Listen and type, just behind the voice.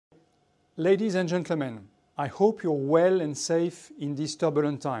Ladies and gentlemen, I hope you're well and safe in these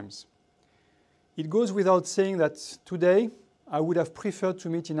turbulent times. It goes without saying that today I would have preferred to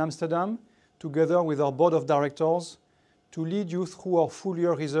meet in Amsterdam together with our board of directors to lead you through our full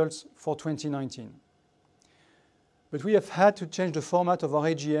year results for 2019. But we have had to change the format of our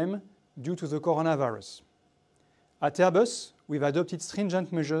AGM due to the coronavirus. At Airbus, we've adopted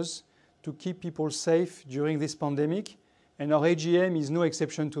stringent measures to keep people safe during this pandemic, and our AGM is no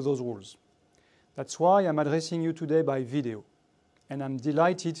exception to those rules. That's why I'm addressing you today by video, and I'm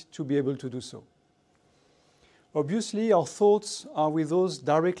delighted to be able to do so. Obviously, our thoughts are with those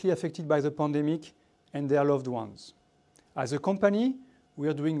directly affected by the pandemic and their loved ones. As a company, we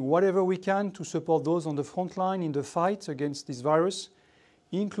are doing whatever we can to support those on the front line in the fight against this virus,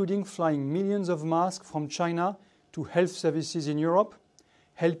 including flying millions of masks from China to health services in Europe,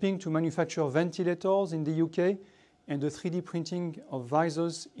 helping to manufacture ventilators in the UK, and the 3D printing of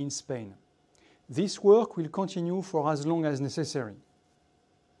visors in Spain. This work will continue for as long as necessary.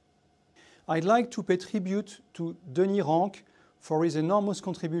 I'd like to pay tribute to Denis Rank for his enormous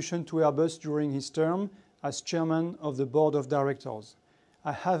contribution to Airbus during his term as chairman of the board of directors.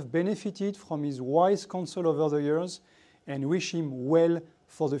 I have benefited from his wise counsel over the years and wish him well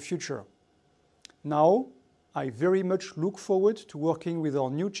for the future. Now, I very much look forward to working with our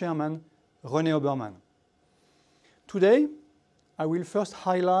new chairman, René. Today, I will first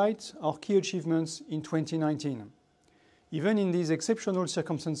highlight our key achievements in 2019. Even in these exceptional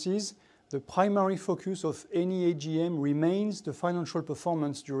circumstances, the primary focus of any AGM remains the financial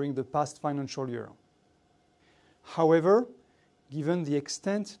performance during the past financial year. However, given the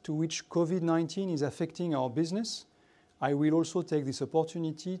extent to which COVID-19 is affecting our business, I will also take this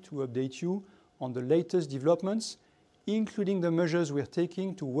opportunity to update you on the latest developments, including the measures we are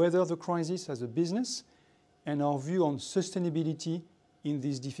taking to weather the crisis as a business and our view on sustainability in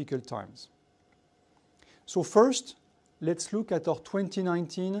these difficult times. So first, let's look at our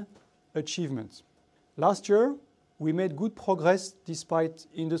 2019 achievements. Last year, we made good progress despite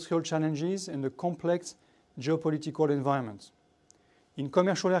industrial challenges and a complex geopolitical environment. In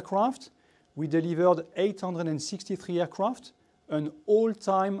commercial aircraft, we delivered 863 aircraft, an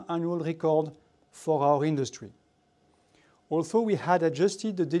all-time annual record for our industry. Although we had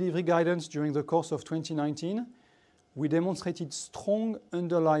adjusted the delivery guidance during the course of 2019, we demonstrated strong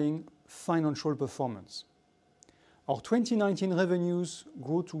underlying financial performance. Our 2019 revenues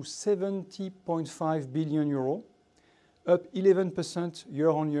grew to 70.5 billion euro, up 11%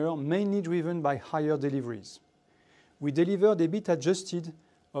 year-on-year, mainly driven by higher deliveries. We delivered EBIT adjusted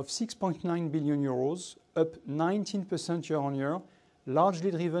of 6.9 billion euros, up 19% year-on-year,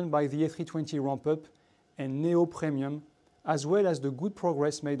 largely driven by the A320 ramp-up and Neo Premium, as well as the good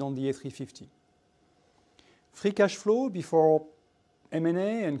progress made on the A350. Free cash flow before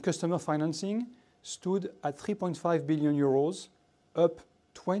M&A and customer financing stood at 3.5 billion euros, up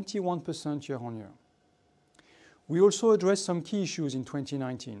 21% year-on-year. We also addressed some key issues in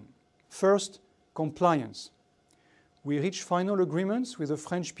 2019. First, compliance. We reached final agreements with the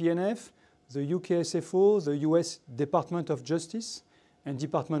French PNF, the UK SFO, the US Department of Justice, and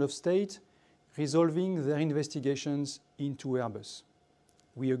Department of State, resolving their investigations into Airbus.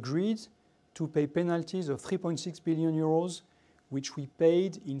 We agreed to pay penalties of 3.6 billion euros, which we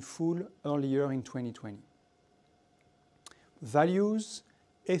paid in full earlier in 2020. Values,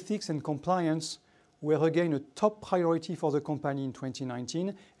 ethics, and compliance were again a top priority for the company in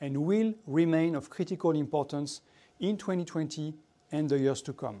 2019 and will remain of critical importance in 2020 and the years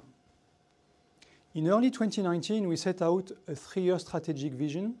to come. In early 2019, we set out a 3-year strategic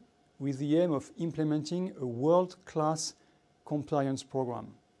vision with the aim of implementing a world-class compliance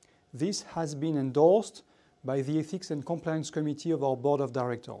program. This has been endorsed by the Ethics and Compliance Committee of our Board of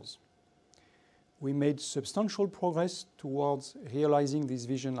Directors. We made substantial progress towards realizing this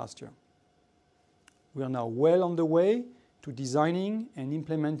vision last year. We are now well on the way to designing and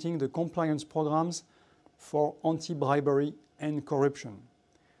implementing the compliance programs for anti-bribery and corruption.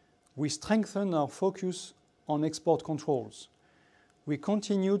 We strengthened our focus on export controls. We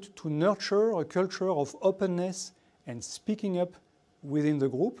continued to nurture a culture of openness and speaking up within the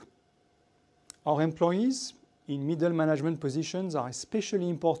group. Our employees in middle management positions are especially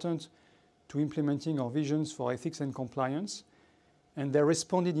important to implementing our visions for ethics and compliance, and they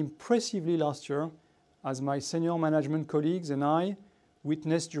responded impressively last year as my senior management colleagues and I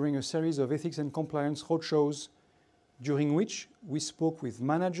witnessed during a series of ethics and compliance roadshows, during which we spoke with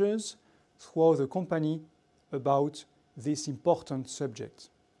managers throughout the company about this important subject.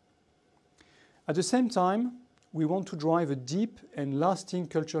 At the same time, we want to drive a deep and lasting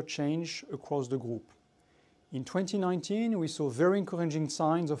culture change across the group. In 2019, we saw very encouraging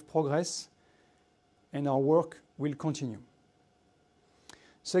signs of progress, and our work will continue.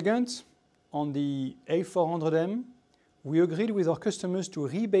 Second, on the A400M, we agreed with our customers to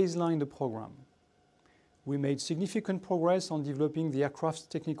re-baseline the program. We made significant progress on developing the aircraft's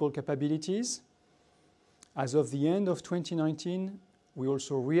technical capabilities. As of the end of 2019, we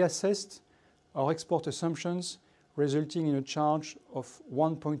also reassessed our export assumptions, resulting in a charge of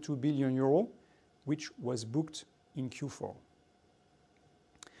 1.2 billion euro, which was booked in Q4.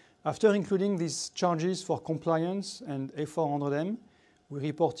 After including these charges for compliance and A400M, we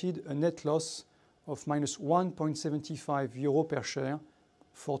reported a net loss of minus 1.75 euro per share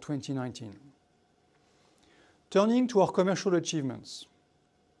for 2019. Turning to our commercial achievements.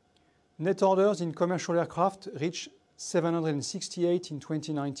 Net orders in commercial aircraft reached 768 in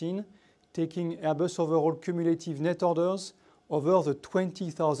 2019, taking Airbus overall cumulative net orders over the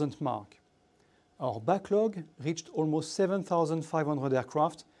 20,000 mark. Our backlog reached almost 7,500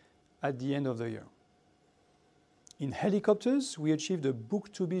 aircraft at the end of the year. In helicopters, we achieved a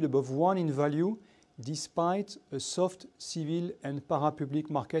book-to-bill above 1 in value despite a soft civil and parapublic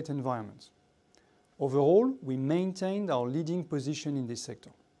market environment. Overall, we maintained our leading position in this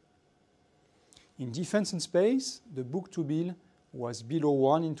sector. In defense and space, the book-to-bill was below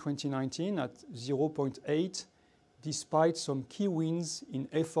 1 in 2019 at 0.8, despite some key wins in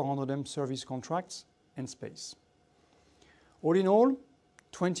A400M service contracts and space. All in all,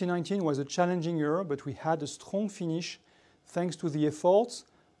 2019 was a challenging year, but we had a strong finish thanks to the efforts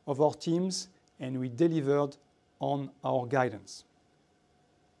of our teams, and we delivered on our guidance.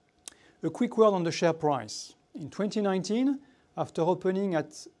 A quick word on the share price. In 2019, after opening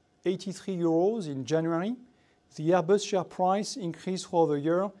at 83 euros in January, the Airbus share price increased for the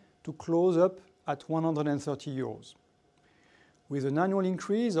year to close up at 130 euros. With an annual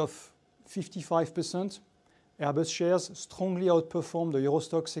increase of 55%, Airbus shares strongly outperformed the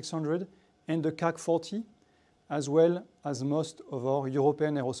Eurostoxx 600 and the CAC 40, as well as most of our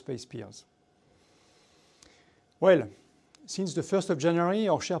European aerospace peers. Well, since the 1st of January,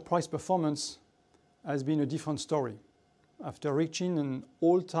 our share price performance has been a different story. After reaching an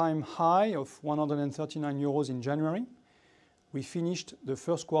all-time high of 139 euros in January, we finished the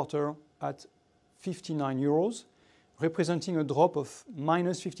first quarter at 59 euros, representing a drop of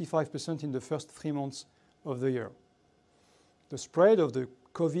minus 55% in the first 3 months of the year. The spread of the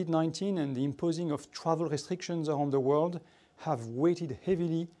COVID-19 and the imposing of travel restrictions around the world have weighted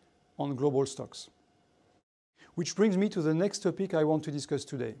heavily on global stocks. Which brings me to the next topic I want to discuss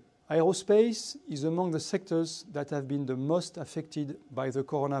today. Aerospace is among the sectors that have been the most affected by the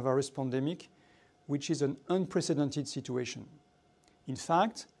coronavirus pandemic, which is an unprecedented situation. In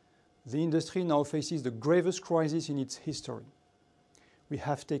fact, the industry now faces the gravest crisis in its history. We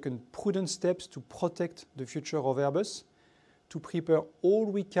have taken prudent steps to protect the future of Airbus, to prepare all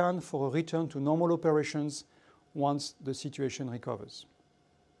we can for a return to normal operations once the situation recovers.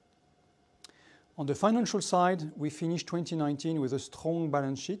 On the financial side, we finished 2019 with a strong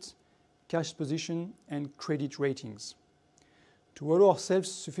balance sheet, cash position, and credit ratings. To allow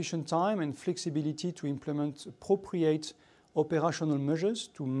ourselves sufficient time and flexibility to implement appropriate operational measures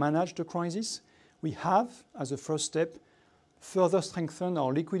to manage the crisis, we have, as a first step, further strengthened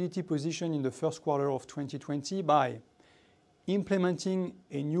our liquidity position in the first quarter of 2020 by implementing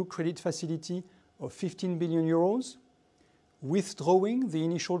a new credit facility of 15 billion euros, withdrawing the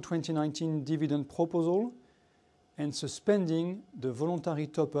initial 2019 dividend proposal, and suspending the voluntary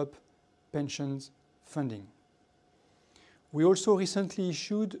top-up pensions funding. We also recently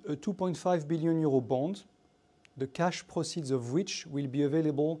issued a 2.5 billion euro bond, the cash proceeds of which will be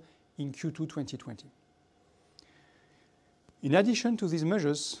available in Q2 2020. In addition to these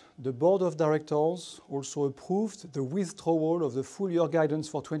measures, the Board of Directors also approved the withdrawal of the full-year guidance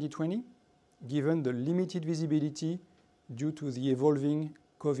for 2020, given the limited visibility due to the evolving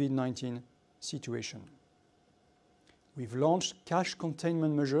COVID-19 situation. We've launched cash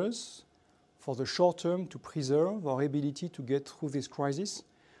containment measures for the short term to preserve our ability to get through this crisis,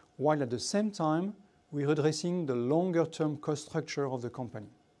 while at the same time we're addressing the longer-term cost structure of the company.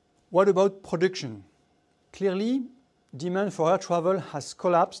 What about production? Clearly, demand for air travel has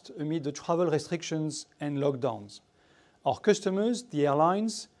collapsed amid the travel restrictions and lockdowns. Our customers, the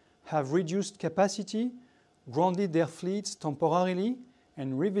airlines, have reduced capacity, grounded their fleets temporarily,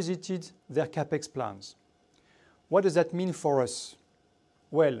 and revisited their CapEx plans. What does that mean for us?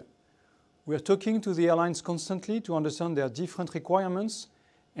 Well, we are talking to the airlines constantly to understand their different requirements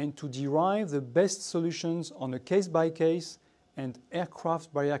and to derive the best solutions on a case-by-case and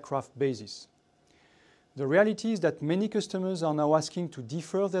aircraft-by-aircraft basis. The reality is that many customers are now asking to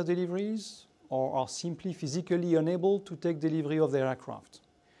defer their deliveries or are simply physically unable to take delivery of their aircraft.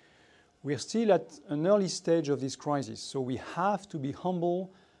 We are still at an early stage of this crisis, so we have to be humble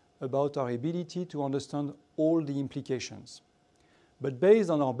about our ability to understand all the implications. But based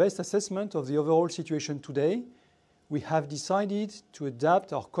on our best assessment of the overall situation today, we have decided to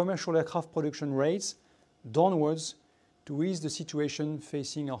adapt our commercial aircraft production rates downwards to ease the situation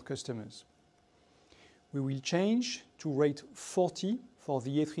facing our customers. We will change to rate 40 for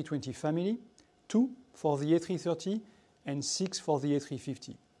the A320 family, 2 for the A330, and 6 for the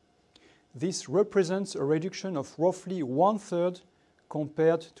A350. This represents a reduction of roughly 1/3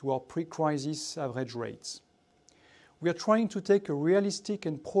 compared to our pre-crisis average rates. We are trying to take a realistic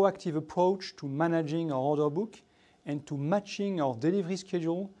and proactive approach to managing our order book and to matching our delivery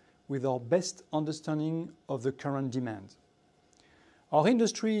schedule with our best understanding of the current demand. Our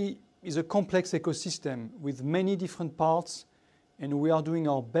industry is a complex ecosystem with many different parts, and we are doing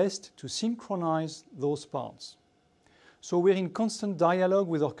our best to synchronize those parts. So we're in constant dialogue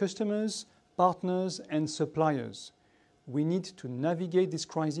with our customers, partners, and suppliers. We need to navigate this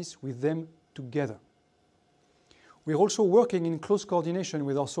crisis with them together. We're also working in close coordination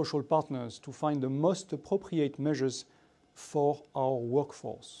with our social partners to find the most appropriate measures for our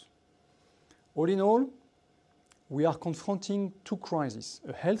workforce. All in all, we are confronting two crises,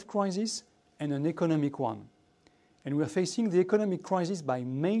 a health crisis and an economic one. And we are facing the economic crisis by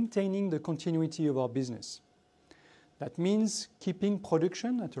maintaining the continuity of our business. That means keeping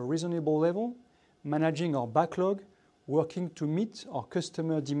production at a reasonable level, managing our backlog, working to meet our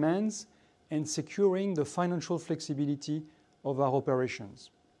customer demands, and securing the financial flexibility of our operations.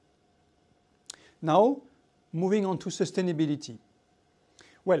 Now, moving on to sustainability.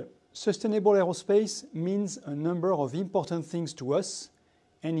 Well, sustainable aerospace means a number of important things to us,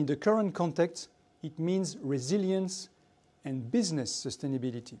 and in the current context, it means resilience and business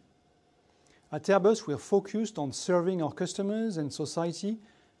sustainability. At Airbus, we are focused on serving our customers and society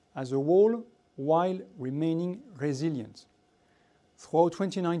as a whole while remaining resilient. Throughout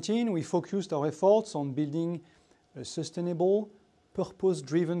 2019, we focused our efforts on building a sustainable,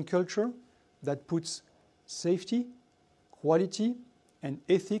 purpose-driven culture that puts safety, quality, and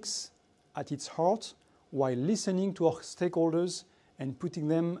ethics at its heart while listening to our stakeholders and putting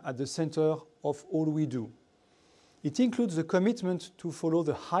them at the center of all we do. It includes the commitment to follow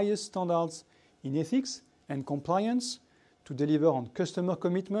the highest standards in ethics and compliance, to deliver on customer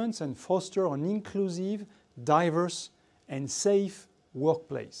commitments and foster an inclusive, diverse, and safe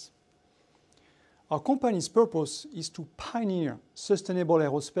workplace. Our company's purpose is to pioneer sustainable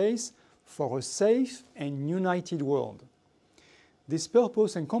aerospace for a safe and united world. This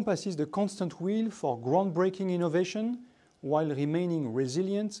purpose encompasses the constant will for groundbreaking innovation while remaining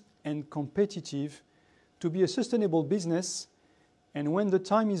resilient and competitive, to be a sustainable business, and when the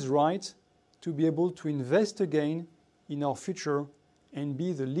time is right, to be able to invest again in our future and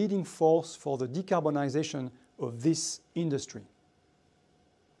be the leading force for the decarbonization of this industry.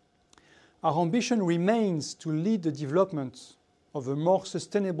 Our ambition remains to lead the development of a more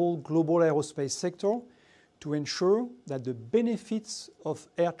sustainable global aerospace sector to ensure that the benefits of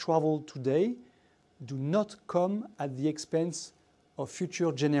air travel today do not come at the expense of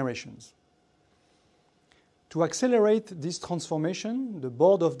future generations. To accelerate this transformation, the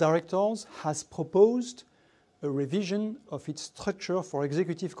Board of Directors has proposed a revision of its structure for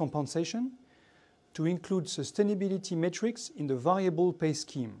executive compensation to include sustainability metrics in the variable pay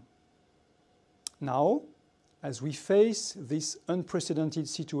scheme. Now, as we face this unprecedented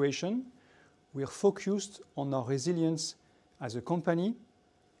situation, we are focused on our resilience as a company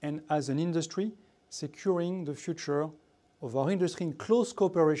and as an industry, securing the future of our industry in close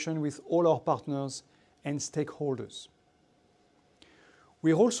cooperation with all our partners and stakeholders.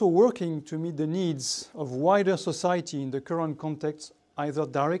 We are also working to meet the needs of wider society in the current context, either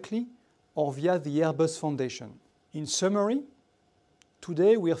directly or via the Airbus Foundation. In summary,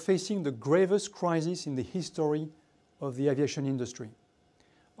 today we are facing the gravest crisis in the history of the aviation industry.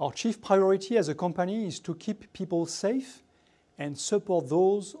 Our chief priority as a company is to keep people safe and support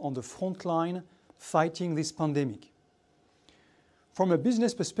those on the front line fighting this pandemic. From a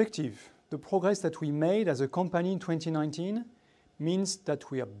business perspective, the progress that we made as a company in 2019 means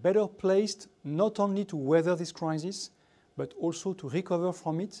that we are better placed not only to weather this crisis, but also to recover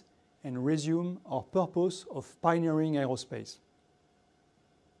from it and resume our purpose of pioneering aerospace.